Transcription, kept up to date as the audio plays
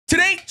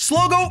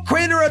Slogo,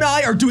 Crainer, and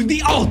I are doing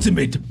the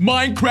ultimate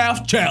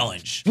Minecraft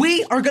challenge.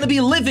 We are gonna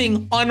be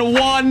living on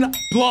one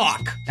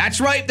block.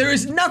 That's right, there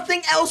is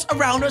nothing else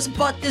around us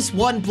but this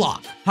one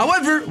block.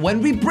 However,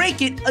 when we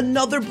break it,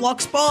 another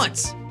block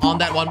spawns on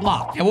that one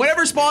block. And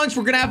whatever spawns,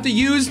 we're gonna have to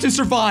use to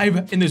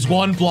survive in this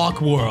one block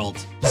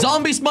world.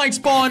 Zombies might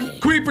spawn,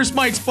 creepers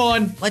might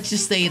spawn. Let's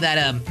just say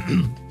that,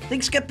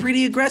 things get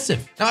pretty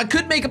aggressive. Now, I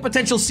could make a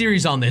potential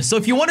series on this, so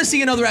if you want to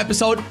see another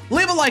episode,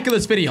 leave a like on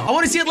this video. I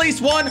want to see at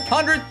least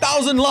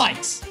 100,000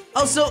 likes.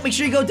 Also, make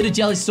sure you go to the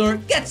jelly store,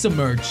 get some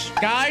merch.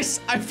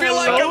 Guys, I feel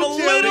like I'm a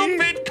little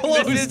bit close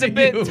to you. This is a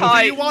bit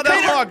tight. You want a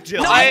hug,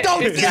 Jelly? No, I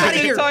don't. Get out of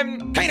here.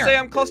 Time to say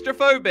I'm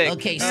claustrophobic.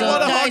 Okay, so You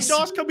want a hug, guys,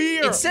 Josh? Come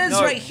here. it says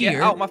No, right get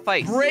here, out my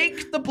face.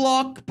 break the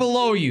block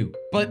below you.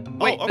 But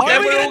Wait, okay. then are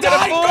we we're gonna all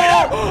gonna fall.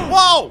 die?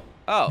 Whoa!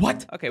 Oh.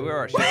 What? Okay, we're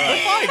alright.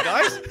 Fine,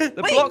 guys.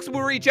 The blocks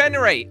will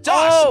regenerate.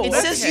 Josh, Oh, it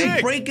says okay.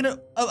 you breaking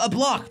a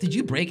block. Did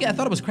you break it? I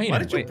thought it was Crainer. Why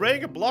did you Wait.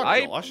 break a block,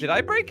 Josh? Did I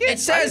break it? It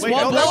says Wait,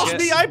 one no, that block.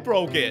 was me. I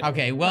broke it.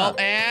 Okay, well,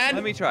 and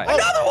Let me try.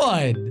 another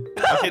one.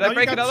 Okay, Did I now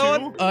break you got another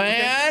two. one?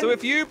 And So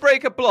if you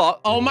break a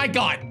block, oh my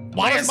god,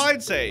 why What is does mine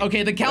say?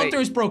 Okay, the counter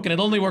is broken. It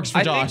only works for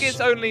I Josh. think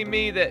it's only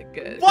me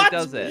that What?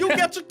 does it. You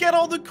get to get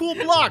all the cool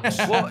blocks.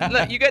 Well,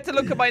 look, you get to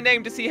look at my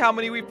name to see how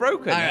many we've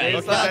broken. All right, It's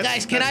okay, well, like-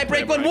 guys, can I that's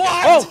break pretty one? much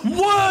What? Oh,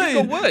 wood!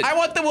 you got wood. I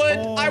want the wood.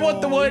 I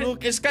want the wood.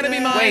 look It's gonna be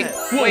at mine.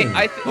 wait, Whoa.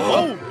 I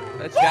Oh.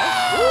 That's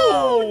Jack?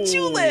 Oh,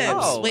 tulips.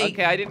 Oh, Wait,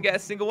 okay, I didn't get a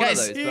single one of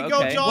Guys, those. here you but go,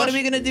 okay. Josh. what are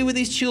we gonna do with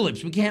these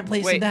tulips? We can't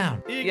place them Wait.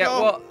 down. Here you Yeah,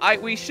 go.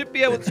 well, we should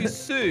be able to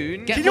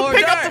soon. Get Can you more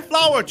pick up dirt. the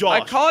flower,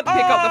 Josh? I can't pick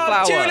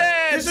up the flower.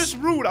 Tulips. This is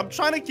rude. I'm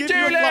trying to give you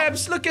a flower.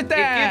 Tulips. Look at It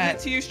that.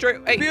 gives it to you straight.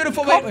 Hey,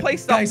 Beautiful. You can't Wait,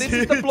 place stuff. guys. This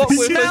is the block we're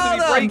supposed to Smell be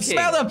them. breaking.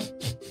 Smell them.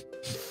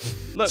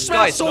 Look, Smells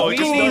guys, so we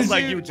good. need Smells to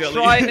like you, Jelly.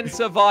 try and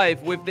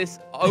survive with this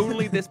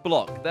only this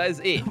block. That is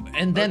it.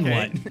 And then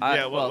Okay. what?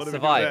 Yeah, well, what do we do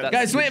survive. then? That's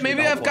Guys, wait. usually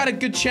Maybe the I've got a point.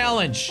 good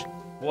challenge.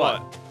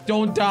 What?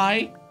 Don't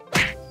die.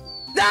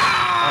 Oh,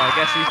 I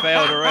guess you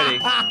failed already.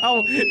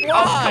 Ow. Why?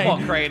 Oh, come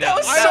on, Crainer. That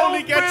was I so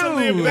only get to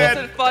live rude. there. It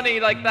wasn't funny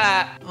like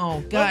that. Oh,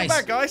 guys.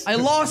 back, guys. I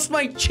lost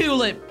my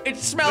tulip. It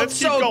smelled Let's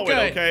keep so going, good.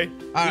 okay?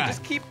 All We right.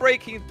 just keep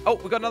breaking. Oh,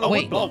 we got another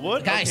Wait, wood Oh, block.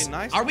 wood? guys, Okay,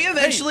 nice. are we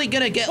eventually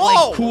gonna get Whoa.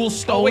 like cool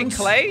stones? Oh, wait,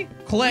 clay?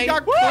 Clay? We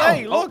got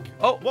clay. Whoa. Look.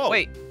 Oh, Whoa.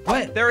 wait.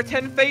 What? There are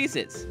 10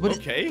 phases. What,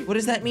 Okay. What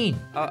does that mean?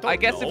 I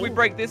guess if we know.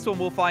 break this one,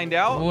 we'll find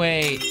out.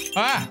 Wait.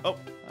 Ah. Oh,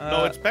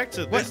 no, it's back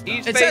to this.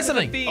 Each It phase says is a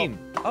something. theme.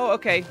 Oh,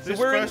 okay. So This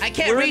we're in, first- I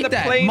can't we're in read the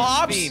that. plains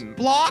Mobs? theme.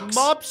 Blocks?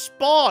 Mob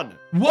spawn.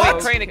 What?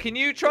 Wait, Crainer, can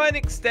you try and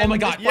extend Oh my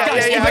god, this Yeah, block?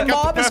 guys, yeah, if I a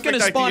got mob the is gonna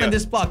perfect spawn in idea.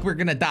 this block, we're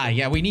gonna die.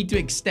 Yeah, we need to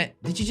extend.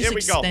 Did you just Here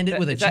we go. extend it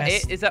with a Is that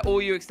chest? it? Is that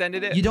all you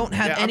extended it? You don't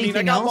have Yeah, I mean,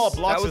 anything I got more else?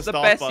 blocks That was and the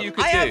stuff, best but- you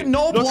could I do. have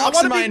no Look, I blocks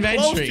want in to my be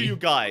close to inventory. you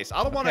guys.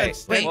 I don't want to Okay,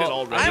 extend Wait, it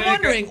already. I'm I'm gonna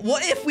wondering,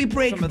 what if we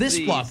break some of this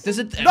these. block? Does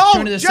it No,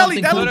 turn into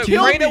Jelly, something that cool would No, too?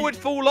 kill Crainer me. would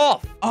fall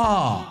off.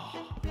 Oh.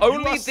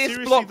 Only are this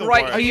seriously block the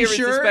right worst. Are you here is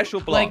sure? the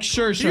special block. Like,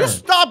 sure. You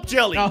stop,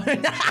 Jelly. No.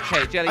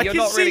 Okay, Jelly, I you're can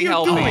not see really you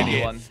helping doing it.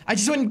 anyone. I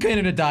just want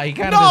Crainer to die. He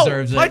kind of No,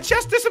 deserves my it.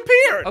 chest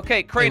disappeared.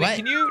 Okay, Crainer, what?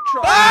 can you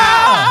try?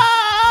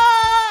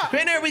 Ah!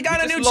 Crainer, we got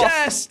a just new lost-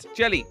 chest.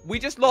 Jelly, we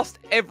just lost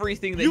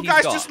everything that You he's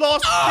guys got. just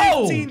lost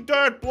Oh! 15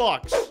 dirt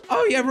blocks.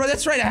 Oh, yeah, bro,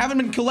 that's right. I haven't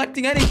been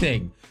collecting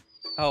anything.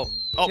 Oh,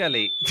 Oh.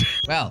 Jelly.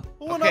 Well,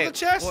 Oh, another Okay,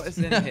 chest. what is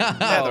in here? Oh,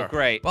 Nether.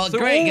 great. Well, so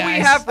great, all we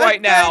guys. have right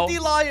A now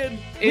dandelion.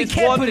 we is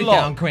can't one put it block.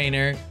 down,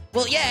 Crainer.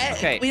 Well, yeah,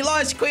 Okay. we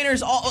lost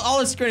Crainer's, all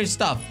his Crainer's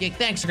stuff. Yeah,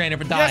 thanks, Crainer,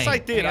 for dying. Yes, I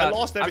did. Yeah, I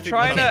lost I'm everything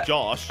trying because of to-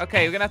 Josh.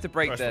 Okay, we're gonna have to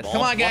break First this. of all,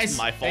 Come on, it wasn't guys.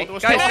 my fault. Hey, It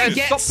was guys, Can I Josh's.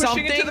 get stop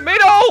pushing into something? the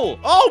middle!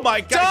 Oh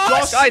my God,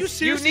 Josh! Guys, you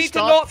seriously need to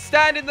stop? not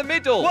stand in the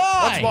middle. Why?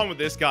 What's wrong with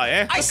this guy,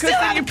 eh? I still then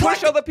haven't you push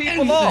collected other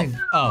people off. anything.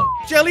 Oh,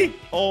 Jelly?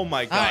 Oh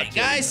my God. all right,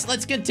 Jelly. guys,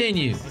 let's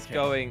continue. This is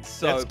going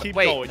so. Let's keep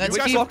Wait, going. Let's You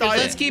guys keep, are dying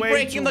let's keep way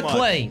breaking too the much.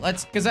 clay.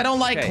 Because I don't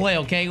like Okay. clay,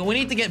 okay? We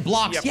need to get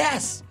blocks. Yep.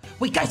 Yes.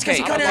 Wait, guys, Okay,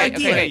 you got an okay,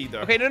 idea. okay, Either.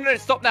 okay, no,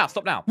 stop now,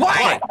 stop now. Why?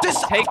 Okay,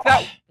 Just take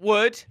that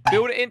wood,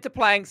 build it into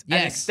planks, and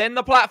Yes. extend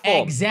the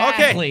platform.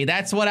 Exactly.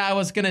 That's what I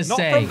was gonna Not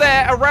say. from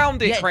there,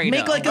 around it, Yeah, Crainer.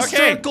 make like a Okay.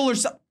 circle or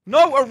something.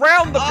 No,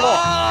 around the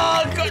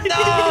block. Oh, good.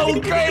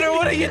 No, Crainer,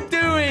 what are you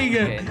doing?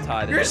 Getting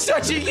tired of You're this.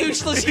 such a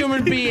useless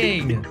human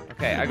being.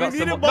 Okay, I We got need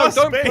some a more. No, more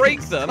don't space.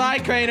 break them. Bye,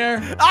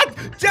 Crainer. Ah,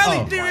 Jelly,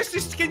 Oh.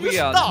 seriously, can you We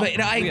are- stop? Wait,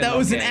 no, We are that not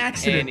was an getting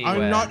accident. anywhere.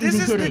 I'm not This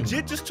even is kidding.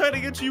 legit just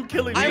turning into you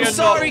killing me. I'm We are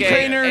sorry, not getting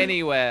Crainer.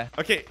 anywhere.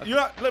 Okay, you're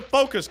not.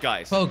 Focus,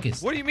 guys.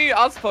 Focus. What do you mean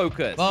us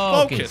focus?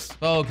 Focus.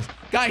 Focus.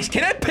 Guys,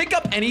 can I pick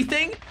up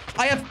anything?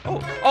 I have.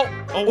 Oh,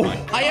 Oh my.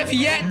 I have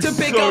yet to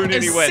pick so up a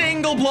nearly went.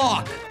 single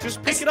block.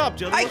 Just pick it up,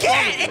 Jelly. I What's wrong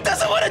can't. with It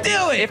doesn't want to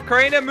do it. if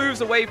Crainer moves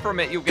away from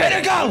it, you'll get Crainer,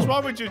 it. go. What's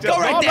wrong with you, Jelly?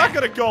 Go right No, I'm there. not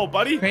gonna go,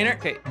 buddy. Crainer,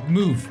 Okay.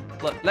 move.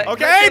 Look, let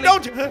Okay, Jelly,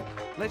 don't.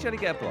 let Jelly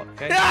get a block.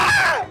 Okay.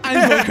 Ah!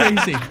 I'm going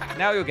crazy.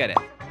 Now you'll get it.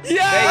 Yay!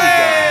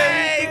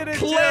 Hey, did it,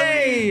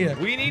 Clay!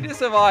 We need to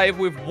survive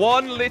with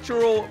one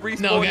literal respawning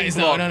No, guys,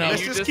 no, block. no, no. and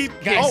Let's you just keep-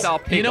 kicked guys, our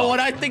pig You know off. what?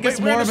 I think Wait, it's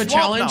we're more in of a the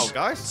swamp challenge.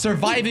 now, guys.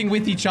 Surviving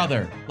with each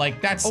other.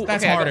 Like that's Oh,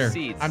 that's okay, I got harder.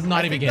 seeds. I'm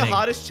not I even think the kidding.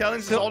 hardest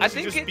challenge is So I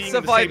honestly think just being it's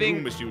in the same surviving.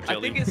 room as you, I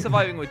Jelly. think it's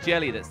surviving with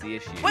Jelly that's the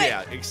issue. Wait.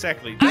 Yeah,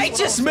 exactly. I That's what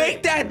just I'm made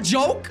saying. that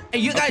joke,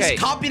 and you guys Okay.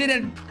 copied it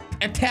and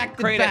attack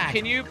the Crainer, back.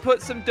 can you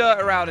put some dirt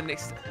around and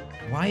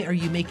Why are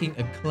you making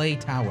a clay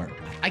tower?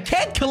 I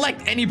can't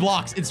collect any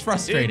blocks. It's Here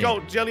frustrating. you go,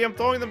 Jelly. I'm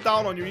throwing them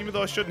down on you, even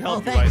though I shouldn't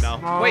help you thanks.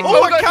 right now. Wait,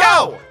 oh, we got a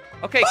cow!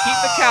 Okay, keep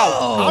the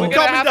cow. I'm We're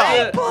gonna coming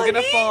down. we're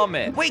gonna farm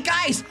it. Wait,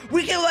 guys,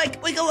 we can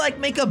like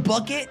make a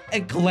bucket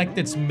and collect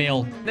its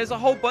milk. There's a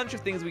whole bunch of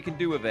things we can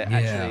do with it,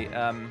 actually.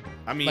 I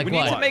mean, Like we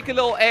what? need to make a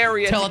little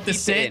area Tell to it to keep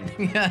sit. it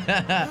in.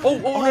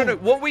 No.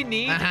 What we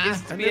need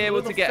is to And be then a able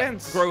little to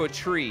fence. grow a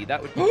tree. That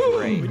would be we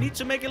great. need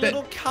to make a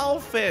little cow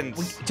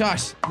fence.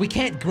 Josh, we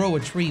can't grow a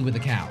tree with a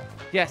cow.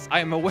 Yes, I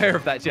am aware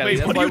of that, Jelly. Wait,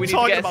 That's what why are you we need to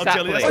talking get a about,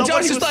 Jelly? sapling. That's not Josh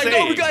what he is was like, no,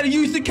 saying. we gotta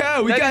use the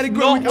cow. We That gotta is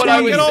grow a not what tree.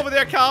 I was- Get over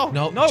there, cow.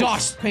 No, No,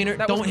 Josh, Crainer,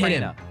 that was don't hit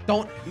him. Crainer.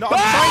 Don't. No, I'm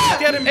trying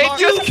to get him. It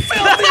You just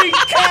filthy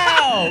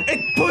cow!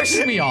 It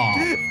pushed me off.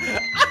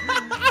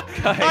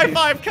 High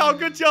five, cow.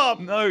 Good job.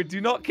 No,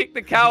 do not kick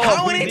the cow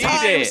How off. We many need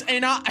times? it.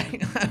 And how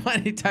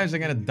many times am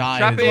I gonna die?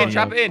 Trap in it this in, video?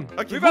 trap it in.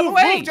 Okay, Move out the move,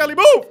 way. move, Jelly,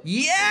 move.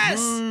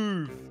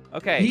 Yes.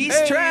 Okay. He's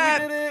Hey,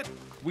 trapped. we did it.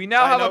 We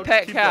now I have know, a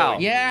pet keep cow.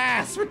 going.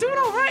 Yes, we're doing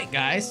all right,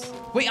 guys.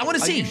 Wait, I want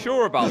to Are see. you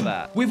sure about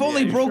that? We've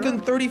only you broken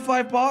sure?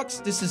 35 blocks.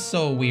 This is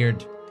so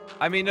weird.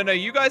 I mean, no,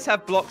 you guys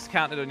have blocks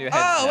counted on your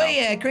heads Oh, now. wait,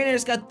 yeah,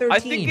 Crainer's got 13. I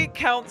think it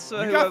counts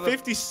for You got whoever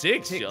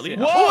 56, picks Jelly. it.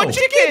 Whoa. Oh, a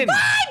chicken!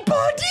 Bye,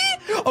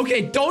 buddy!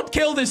 Okay, don't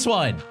kill this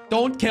one.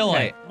 Don't kill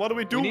Okay. it. What do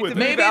we do We need with to it?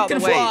 move Maybe out it can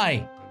the way.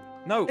 fly.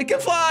 No. It can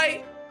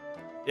fly.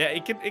 Yeah,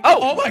 it can.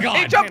 Oh my God.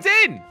 It jumped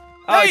in!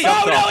 Hey, it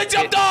jumped no, off. it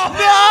jumped off. No!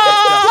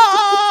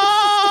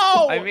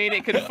 I mean,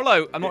 it can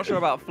float. I'm not sure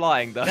about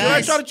flying, though. Should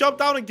I try to jump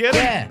down and get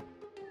it?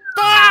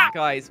 Yeah.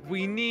 Guys,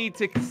 we need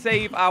to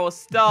save our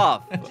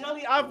stuff.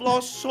 Jelly, I've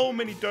lost so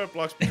many dirt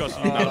blocks because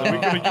of you now that we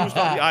could have used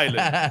on the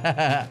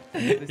island.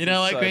 This You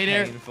know is what, so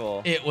Crainer?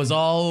 painful. It was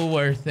all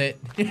worth it.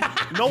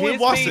 No, Here's it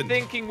wasn't. me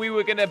thinking we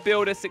were gonna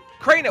build a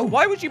Crainer,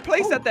 why would you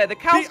place that there? The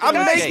cow's I'm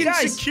gonna making escape.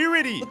 guys.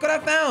 security. Look what I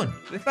found.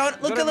 I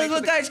found. Look, Gotta make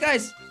look, sure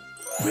guys.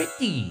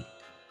 Pretty.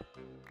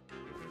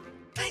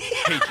 I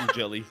hate you,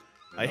 Jelly.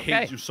 I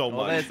hate you so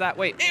Well, much. there's that.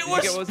 Wait. It did you get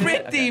was what was in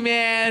it? pretty, Okay.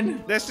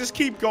 man. Let's just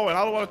keep going.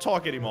 I don't want to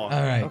talk anymore.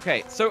 All right.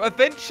 Okay, so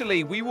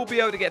eventually we will be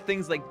able to get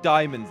things like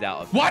diamonds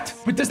out of it. What?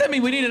 But does that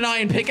mean we need an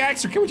iron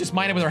pickaxe, or can we just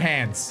mine it with our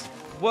hands?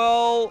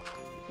 Well,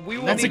 we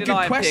will That's a need good an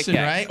iron question,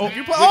 pickaxe. right? Oh,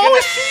 You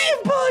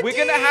We're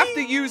gonna have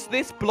to use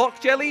this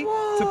block, Jelly, to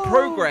Whoa.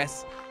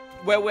 progress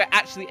where we're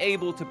actually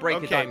able to break a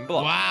Okay. diamond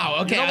block. Wow.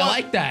 Okay, You know I what?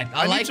 like that.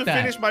 I I like need to that.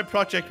 finish my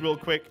project real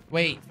quick.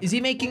 Wait, is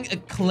he making a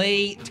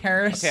clay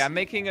terrace? Okay, I'm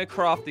making a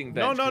crafting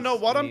bench. No.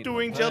 'cause What we I'm need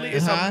doing, one. Jelly,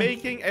 is Uh-huh. I'm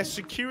making a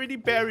security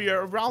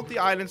barrier around the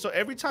island. So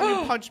every time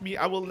you punch me,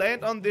 I will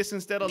land on this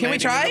instead of Can we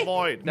landing try? in the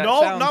void. That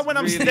No, sounds not when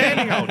I'm really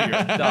standing out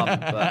here. Dumb,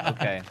 but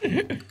okay.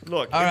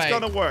 Look, All it's right.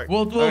 gonna work.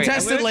 We'll Alright,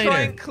 test I'm it gonna later. try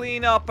and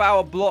clean up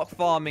our block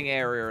farming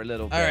area a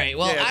little bit. All right.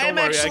 Well, Yeah, don't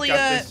worry, I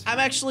got this. I'm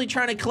actually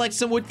trying to collect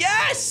some wood.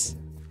 Yes,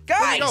 There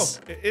you go. guys.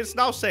 It's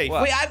now safe.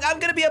 What? Wait, I'm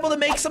gonna be able to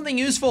make something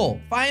useful.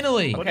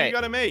 Finally. What are Okay. you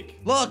gonna make?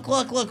 Look.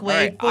 All Wait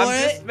right, for I'm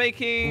it. just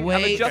making. Wait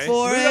I'm adjusting.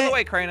 for Move out of it. the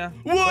way, Crainer.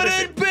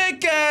 Wooden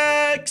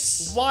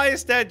pickaxe. Why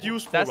is that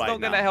useful That's right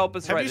not gonna now? help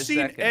us Have right you this seen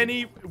second.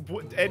 any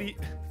I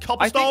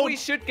cobblestone? think we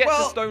should get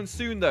Well, to stone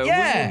soon, though.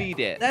 Yeah, We will need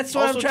it. that's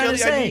what Also, I'm trying Jelly,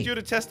 to I say. need you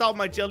to test out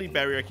my jelly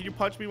barrier. Can you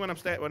punch me when I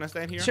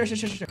stand here? Sure.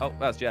 Oh,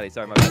 that was jelly.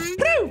 Sorry, my bad.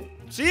 Woo!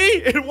 See,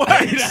 it works.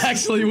 It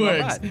actually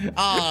works. bad.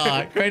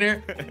 Ah,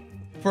 Crainer.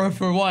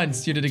 For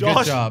once, you did a good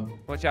Josh. job.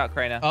 Watch out,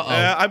 Crainer. Uh-oh.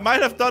 I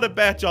might have done a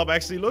bad job,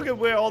 actually. Look at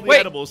where all the Wait,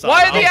 animals are.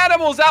 why are now. the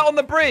animals out on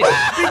the bridge?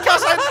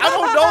 Because I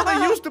don't know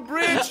they used the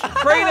bridge.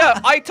 Crainer,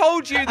 I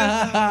told you this.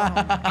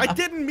 I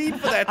didn't mean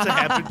for that to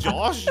happen,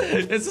 Josh.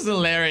 Okay, This is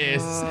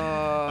hilarious.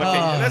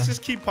 let's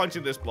just keep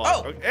punching this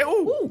block. Oh. Okay.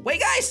 Ooh. Ooh,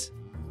 wait, guys.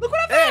 Look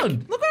what I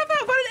found. Look what I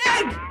found.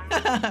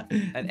 I found an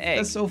egg. An egg.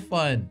 That's so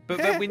fun. But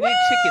we need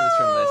chickens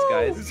from this,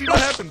 Let's guys. see what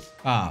happens.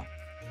 Ah.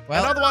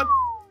 Well, Another one.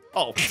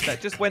 Oh.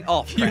 That just went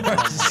off. you Crainer.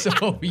 are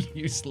so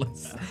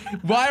useless.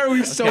 Why are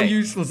we so Okay.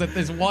 useless at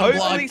this one block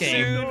Hopefully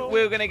game? soon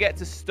we're gonna get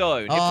to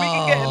stone. If we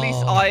can get at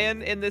least Oh.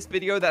 iron in this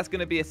video, that's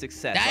gonna be a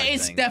success. That I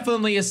is think.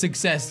 definitely a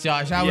success,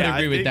 Josh. I would Yeah, I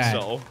agree with think that.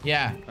 so.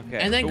 Yeah. Okay.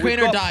 And then but we've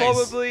Crainer got dies.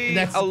 Probably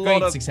That's a a lot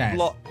great of success.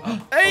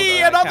 Hey,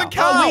 that another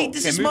cow. Oh, wait,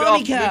 this is move it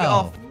mommy off, move it cow.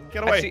 off.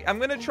 Get away. Actually, I'm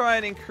gonna try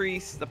and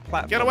increase the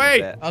platform. Get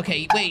away. A bit.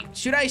 Okay, wait.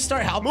 Should I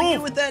start helping you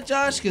Move. with that,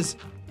 Josh? Because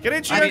Get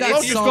in I've here. got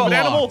Look, you some stupid blocks.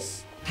 animal.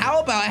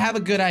 How about I have a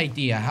good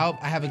idea?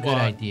 I have a good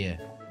What? idea.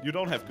 You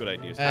don't have good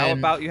ideas. How Um,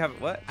 about you have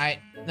what?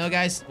 No,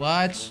 guys.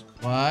 Watch.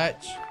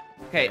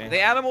 Okay,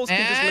 the animals can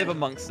just And- live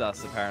amongst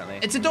us, apparently.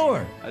 It's a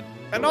door.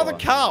 Another door.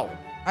 cow.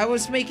 I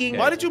was making.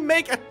 Why did you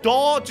make a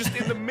door just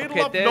in the middle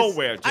Okay, of there's-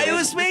 nowhere, I Joe?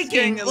 was It's making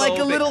getting a like a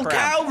little little bit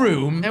cow cramped.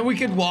 room, and we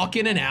could walk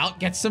in and out,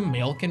 get some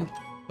milk, and.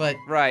 But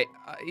Right.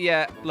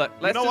 Yeah. Look.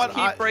 You Let's know just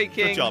what? keep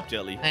breaking. Good job,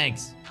 Jelly.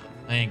 thanks.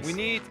 We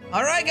need.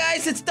 All right,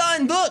 guys, it's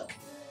done. Look,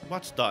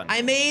 What's done?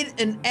 I made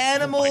an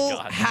animal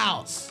God.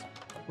 house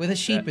with a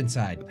sheep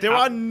inside. There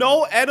are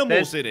no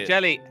animals There's in it.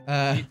 Jelly.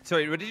 Uh,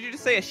 Sorry. What did you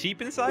just say? A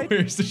sheep inside?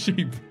 Where's the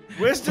sheep?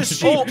 Where's the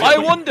sheep? Oh, I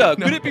wonder.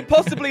 Could it be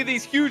possibly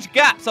these huge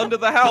gaps under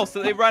the house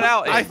that they ran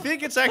out in? I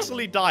think it's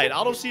actually died.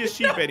 I don't see a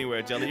sheep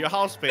anywhere, Jelly. Your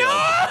house failed.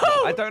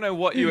 I don't know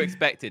what you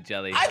expected,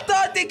 Jelly. I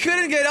thought they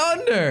couldn't get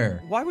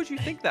under. Why would you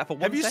think that for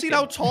 1 Have you second? seen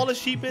how tall a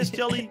sheep is,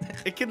 Jelly?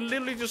 It can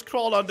literally just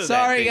crawl under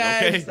Sorry,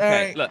 that thing, guys. okay? Sorry.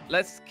 Okay, look,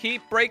 let's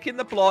keep breaking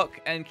the block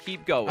and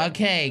keep going.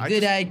 Okay, I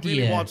good just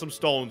idea. really want some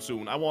stone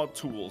soon. I want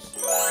tools.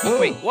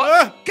 Wait,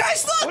 what?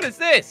 Guys, look! What is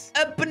this?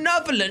 A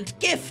benevolent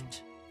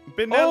gift.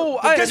 Oh,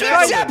 I- Because we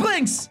Benevolent. have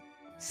saplings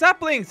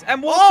Saplings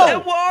and water. Oh!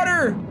 and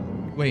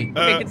water. Wait.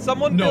 Okay, can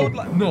someone no, build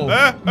like... no,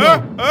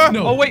 no.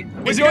 no. Oh, wait.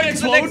 We're Is it going gonna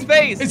to the explode? next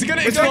phase. Is it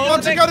gonna What's it explode?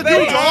 what's it gonna do,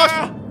 Next Josh?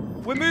 Ah!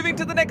 We're moving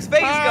to the next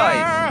phase,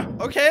 guys.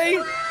 Okay.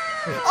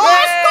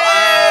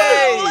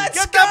 Hey! Let's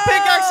Get go! that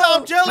pickaxe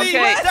out, Jelly.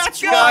 Okay,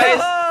 That's go! guys,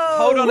 right.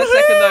 hold on a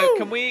second, though.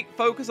 Can we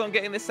focus on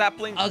getting this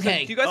sapling?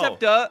 Okay. Do you guys Oh. have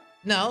dirt?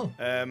 No,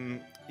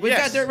 we've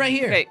yes. got dirt right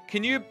here. Okay,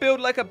 can you build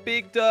like a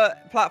big dirt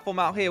platform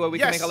out here where we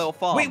can Yes. make a little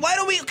farm? Wait, why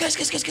don't we?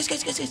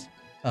 Guys.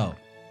 Oh,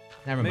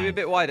 never Maybe a mind.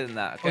 bit wider than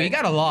that. Okay. Oh, you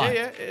got a lot.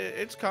 Yeah,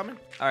 it's coming.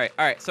 All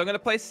right. So I'm gonna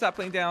place a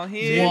sapling down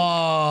here,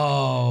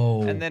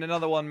 Whoa. and then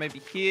another one maybe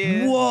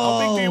here. Whoa.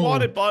 How big do you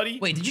want it, buddy?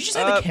 Wait, did you just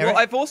have a carrot?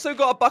 Well, I've also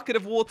got a bucket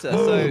of water.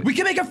 So We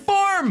can make a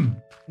farm.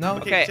 No.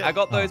 okay, Okay, I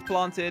got those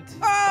planted.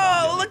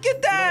 Oh, look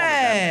at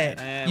that.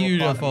 And we'll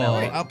plant a Beautiful.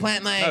 melon. I'll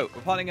plant my. Oh,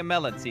 we're planting a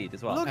melon seed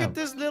as well. Look Oh. at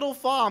this little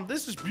farm.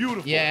 This is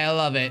beautiful. Yeah, I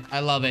love it. I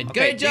love it.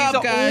 Okay, Good job, these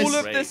are guys. all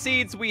of the Great.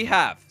 seeds we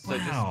have. So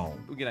Wow.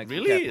 just be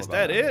Really? careful Is about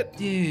that it?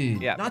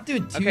 Dude, Yeah. not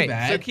doing too Okay,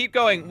 bad. so keep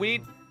going. We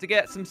need to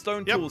get some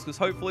stone Yep. tools because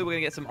hopefully we're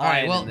gonna get some All right,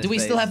 iron. well, in this do we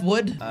still phase. have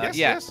wood? Yes,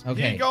 yeah. yes.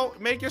 Okay. Here you go.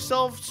 Make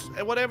yourself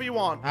whatever you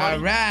want. All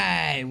buddy.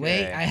 right.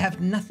 Wait, Okay. I have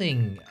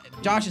nothing.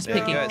 Josh is Yeah.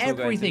 picking You guys will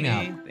go everything to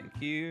up. me. Thank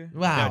you.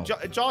 Wow. Yeah,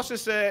 Josh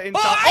is in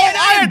Oh, charge.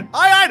 iron!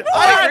 Iron!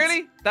 Wait,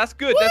 really? That's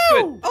good. That's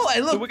good. Oh,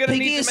 and So look, we're gonna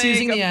Piggy need to is make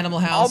using the animal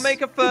house. I'll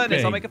make a furnace.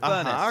 Okay. I'll make a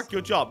furnace.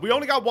 Good job. We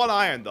only got one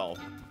iron though.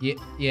 Yeah.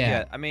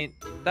 Yeah, I mean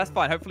that's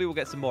fine. Hopefully we'll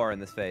get some more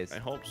in this phase. I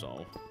hope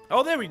so.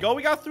 Oh, there we go.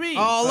 We got 3.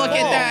 Oh, look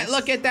at Oh. that.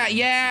 Look at that.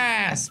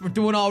 Yes. We're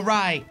doing all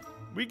right.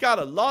 We got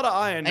a lot of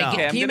iron Hey, now. Okay,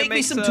 can I'm you gonna make me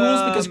make some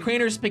tools because some-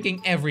 Craner's picking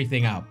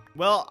everything up?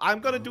 Well, I'm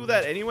gonna do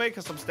that anyway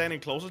because I'm standing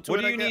closer to it. What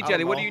do you I guess. need, I Jelly?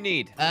 don't What do know. you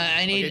need?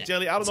 I need Okay,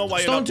 Jelly, I don't know why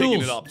you're stone not picking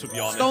tools. it up, to be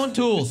honest. Stone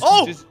tools.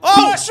 Oh! Just-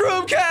 Oh!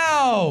 Mushroom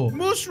cow.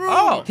 Mushroom!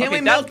 Oh, Can okay,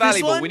 we that's milk this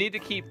valuable. one? We need to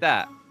keep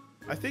that.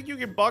 I think you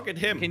can bucket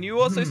him. Can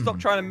you also stop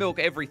trying to milk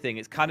everything?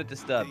 It's kind of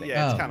disturbing.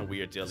 Yeah, it's Oh. kind of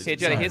weird, Jelly. Here,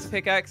 Jelly, here's a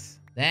pickaxe.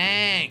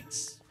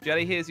 Thanks.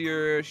 Jelly, here's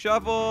your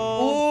shovel.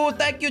 Oh,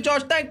 thank you,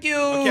 Josh. Thank you.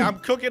 Okay, I'm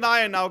cooking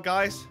iron now,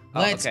 guys.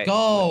 Let's okay.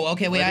 go.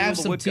 Okay, wait, Where I did all have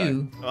the some wood go?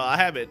 too. I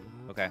have it.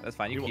 Okay, that's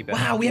fine. You You- keep it.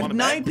 Wow, we have Want a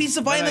 9 bag? pieces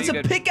of No, iron. no, That's a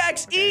you're good.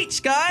 pickaxe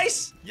each,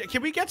 guys. Yeah,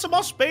 can we get some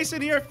more space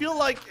in here? I feel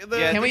like the,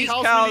 Yeah, the these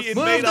house cows- really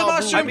Move invade the our room.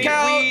 mushroom I mean,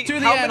 cow we- to the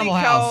how many animal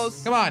house.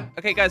 cows- Come on.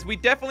 Okay, guys, we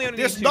definitely only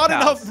There's need 2 not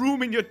cows. enough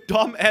room in your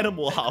dumb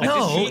animal house. No.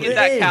 Just cheated it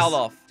that is. cow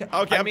off. Okay,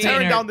 I I'm mean- tearing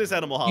Tanner, down this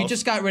animal house. You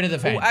just got rid of the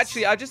fence. Oh,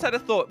 actually, I just had a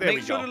thought. There Make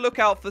we sure go. to look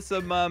out for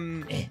some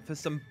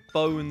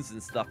bones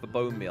and stuff for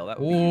bone meal. That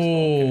would be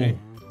useful. Ooh.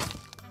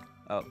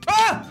 Oh.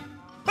 Ah!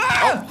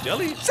 Ah!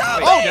 Jelly?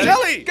 Zombie! Oh,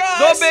 Jelly!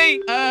 Guys!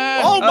 Zombie!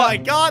 Oh my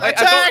god, I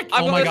attack!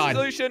 got Oh my the God.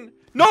 solution.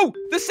 No,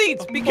 the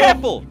seeds. Be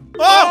careful.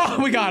 Oh!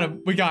 Oh, we got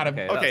him. We got him.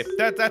 Okay,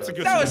 that's a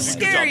good That was solution.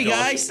 Good scary, job, Josh.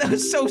 guys. That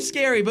was so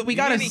scary, but we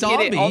got a really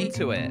zombie. hit it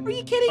onto it. Are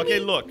you kidding Okay,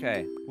 me? look.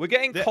 Okay, we're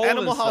getting The coal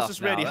animal and house stuff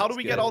is ready. now. How do That's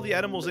we good. get all the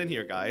animals in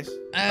here, guys?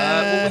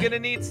 Well, we're gonna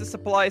need the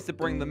supplies to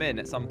bring them in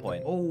at some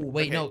point. Oh,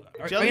 wait, Okay, no.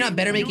 Are Jelly, you not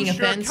better making a use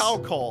your fence? cow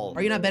call.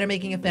 Are you not better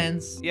making a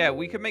fence? Yeah,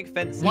 we can make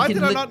fences. Why can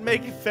did I li- not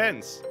make a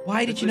fence?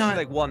 Why did It's you not?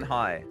 literally like 1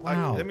 high.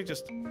 Wow. Let me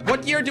just...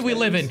 What year do we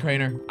live in,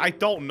 Craner? I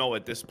don't know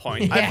at this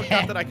point. I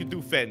forgot that I could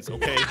do fence,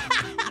 okay?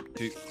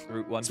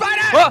 Route 1.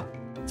 Spider! Ah!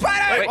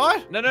 Spider! Wait,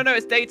 what? No,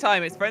 it's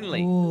daytime. It's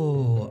friendly.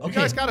 Ooh, okay. You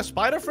guys got a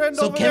spider friend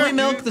So over can there? we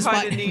milk You the kinda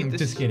spider? need the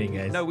Just s- kidding,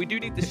 guys. No, we do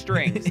need the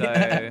string, so...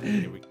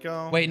 Here we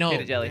go. Wait, no.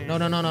 Hit it, Jelly.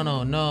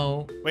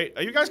 No. Wait,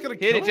 are you guys gonna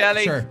Hit kill it,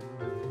 Jelly. Sure.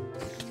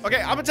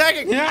 Okay, I'm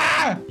attacking.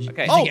 Yeah!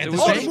 Okay, Oh, get so the we've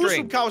got the a string? mushroom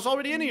string. cow is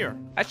already in here.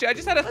 Actually, I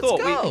just had a Let's thought.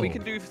 go. We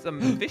can do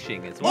some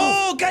fishing as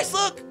well. Oh, guys,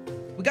 look!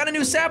 We got a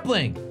new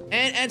sapling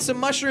and some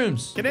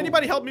mushrooms. Can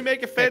anybody help me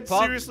make a Okay, fence?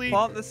 plant- Seriously?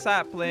 Plant the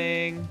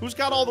sapling. Who's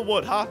got all the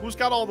wood, huh? Who's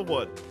got all the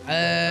wood?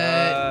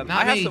 Not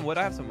I have me. some wood.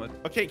 I have some wood.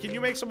 Okay, can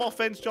you make some more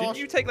fence, Josh? Didn't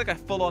you take like a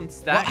full-on What,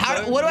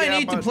 stack? what do I Yeah,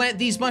 need to but- plant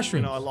these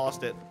mushrooms? No, I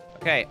lost it.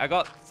 Okay, I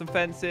got some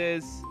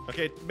fences.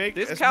 Okay, make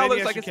This as cow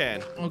many looks as like you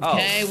it's- can.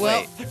 Okay, Oh,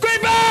 well. wait.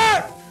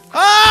 Creeper!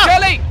 Ah!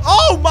 Jelly!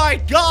 Oh my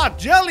god,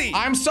 Jelly!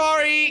 I'm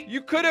sorry.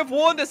 You could have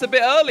warned us a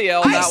bit earlier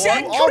on I that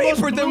said one.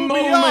 almost creeper the blew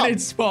me moment up.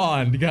 it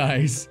spawned,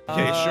 guys.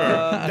 Okay, sure.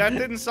 That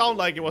didn't sound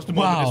like it was the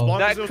moment Wow. it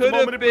spawned. That It was could the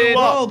have moment it blew been-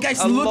 up. Oh, guys,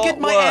 a look lot at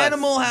my worse.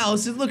 animal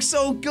house. It looks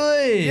so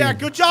good. Yeah,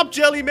 good job,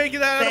 Jelly,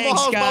 making that animal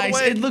Thanks, house, by guys. the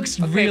way. It looks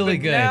Okay, really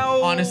but good.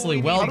 now Honestly,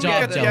 we well need to job,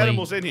 get the Jelly.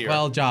 animals in here.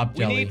 Well job, We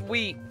Jelly. need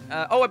wheat.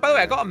 Oh, by the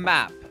way, I got a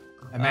map.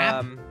 A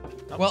map?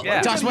 Yeah. Well,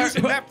 Josh, What are you where,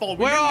 using map for?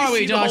 We where literally are we,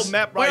 see the whole Josh?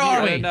 map Where right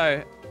are here. we?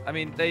 No, I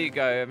mean, there you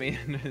go. I mean,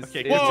 Okay,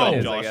 it good is Whoa. what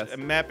it job, is, I Josh. guess. A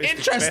map is the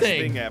best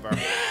Interesting. thing ever.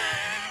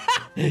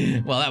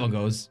 Well, that one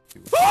goes.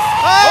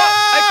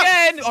 Oh,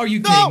 again! again? Are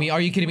you kidding me?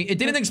 Are you kidding me? It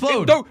didn't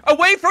explode. No,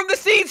 away from the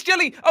seeds,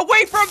 Jelly!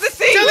 Away from the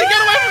seeds! Jelly,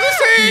 get away from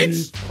the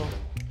seeds!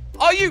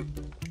 Are you...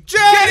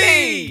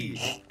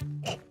 Jelly!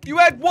 You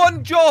had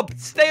one job.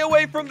 Stay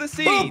away from the Who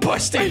seeds.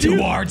 pushed it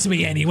towards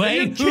me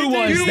anyway? Who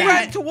was You that?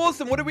 ran towards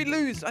them. What did we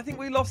lose? I think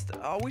we lost...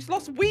 Oh, we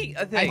lost wheat,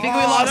 I think. I think we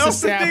lost that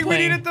was the the thing we sapling.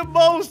 needed the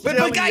most, But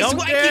Jelly. guys, How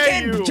you dare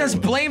can't you? just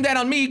blame that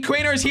on me.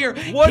 Craner's here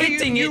What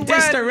hitting you it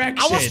this ran- direction.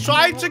 I was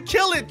trying to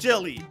kill it,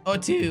 Jelly. Oh,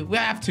 two. We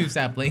have 2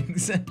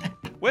 saplings.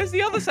 Where's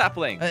the other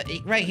sapling?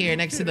 Right here,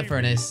 next to the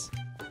furnace.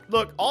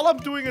 Look, all I'm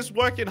doing is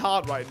working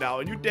hard right now,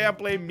 and you dare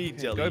blame me,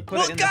 Jelly. Go put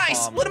Well, it in the guys,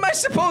 farm. what am I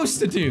supposed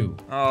to do?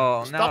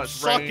 Oh, now Stop it's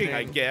sucking, raining.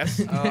 I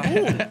guess. Oh.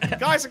 Ooh,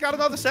 guys, I got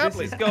another This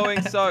sapling. is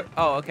going so...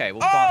 Oh, okay.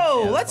 Well,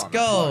 Oh, fine. let's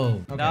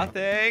go. Okay.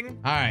 Nothing.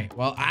 All right.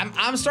 Well,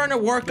 I'm starting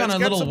to work Let's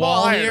on a get little some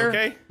wall more iron, here.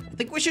 okay? I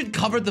think we should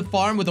cover the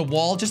farm with a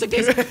wall just in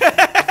case.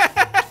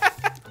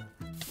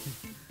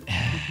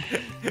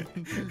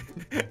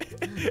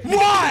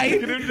 Why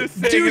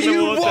do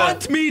you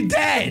want me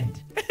dead?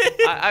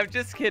 I'm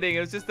just kidding. It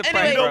was just a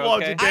Anyway, prank, I don't bro,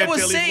 want okay? you dead, I was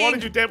Jelly. saying, Why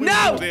did you dare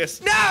no, do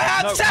this? no, I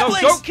have No,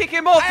 saplings. don't kick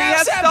him off. I He have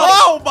has saplings.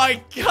 stuff. Oh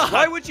my god!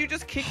 Why would you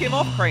just kick him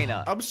off,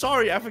 Crainer? I'm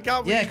sorry, I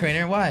forgot. Yeah,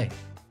 Craner, why?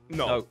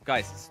 No,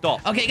 guys,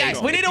 stop. Okay, guys,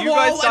 on. we need a You wall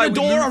guys die, and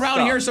a we door lose around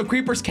stuff. here so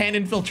creepers can't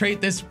infiltrate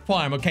this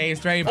farm, okay?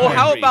 It's very Or important.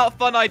 how about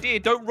fun idea?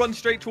 Don't run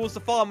straight towards the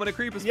farm when a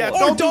creeper spawns. Yeah, Or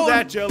don't do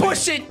that, Jelly.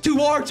 push it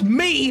towards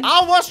me.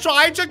 I was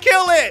trying to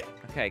kill it.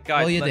 Okay, guys,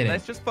 Well, you did it.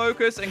 let's just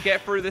focus and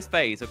get through this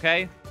phase,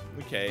 okay?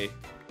 Okay.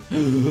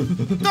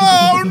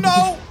 No,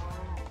 no.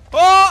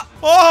 Oh!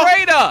 Oh.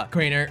 Crainer!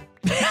 Craner.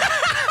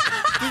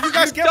 Did you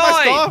guys get died.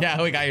 my stuff?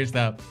 Yeah, we got your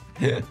stuff.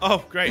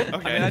 Oh, great. Okay.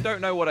 I mean, I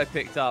don't know what I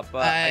picked up,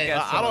 but I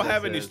guess I some don't of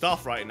have this any is-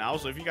 stuff right now,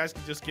 so if you guys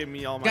could just give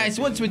me all my... Guys,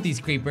 what's with these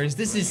creepers?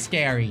 This is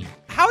scary.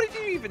 How did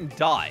you even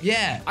die?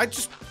 Yeah.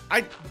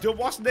 There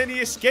wasn't any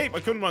escape. I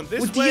couldn't run this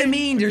What way. do you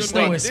mean there's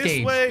couldn't no run this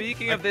escape? way.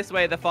 Speaking of this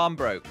way, the farm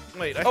broke.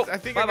 Wait, Oh, I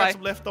think I bye-bye. got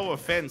some leftover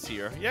fence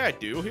here. Yeah, I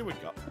do. Here we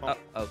go. Oh.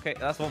 Okay,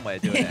 that's one way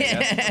of doing it, I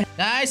guess.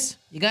 Guys,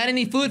 you got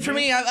any food for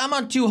me? I'm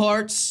on 2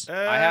 hearts.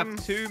 I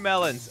have 2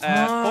 melons.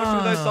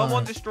 Fortunately, though,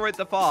 someone destroyed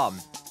the farm.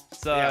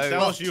 So, Yeah, that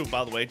was you,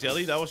 by the way,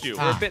 Jelly. That was you.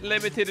 we're a bit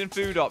limited in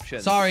food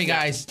options. Sorry,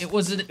 guys. It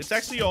wasn't. It's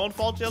actually your own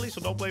fault, Jelly,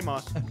 so don't blame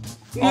us.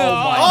 Oh,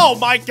 Oh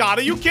my god,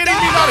 are you kidding me?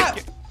 Ah! Not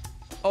again.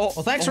 Oh,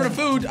 Well, thanks for the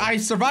food. I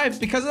survived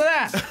because of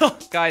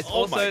that. guys,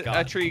 Oh my also,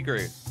 God. a tree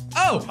grew.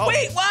 Oh,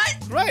 wait, what?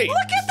 Great. Look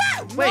at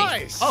that. Wait.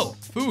 Nice. Oh,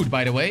 food,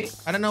 by the way.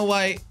 I don't know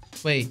why.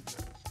 Wait.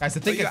 Guys, I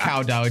think a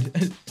cow died.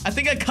 I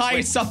think a cow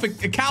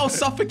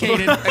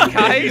suffocated. A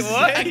guy?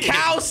 What? A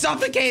cow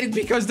suffocated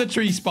because the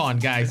tree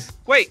spawned, guys.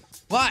 Wait.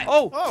 What?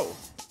 Oh, Oh.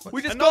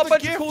 we just Another got a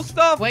bunch gift. of cool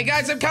stuff. Wait,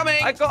 guys, I'm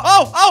coming. I got...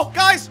 Oh,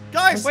 guys,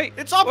 Wait,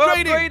 it's we're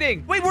upgrading.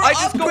 upgrading. Wait, we're I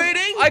just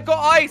upgrading? I got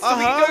ice, so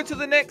we Uh-huh. can go to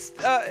the next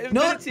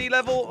infinity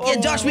level. Yeah,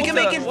 of Josh, we can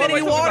water. make What am I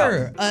infinity talking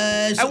water.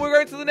 about? And we're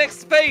going to the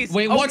next phase.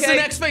 Wait, what's the Okay.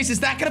 next phase? Is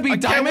that gonna be I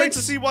diamonds? can't wait to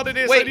see what it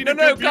is. I Wait, need no, a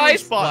good viewing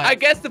guys. spot. I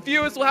guess the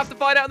viewers will have to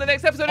find out in the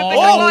next episode if they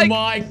Oh like.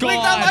 my god. Click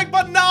that like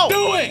button now.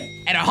 Do it!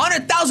 At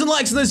 100,000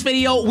 likes on this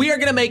video, we are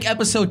gonna make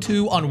episode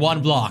 2 on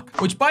 1 block.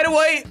 Which, by the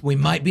way, we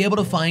might be able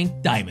to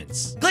find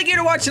diamonds. Click here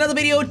to watch another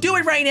video. Do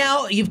it right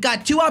now. You've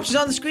got 2 options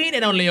on the screen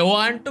and only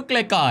one to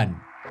click on.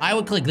 I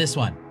would click this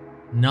one,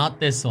 not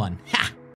this one.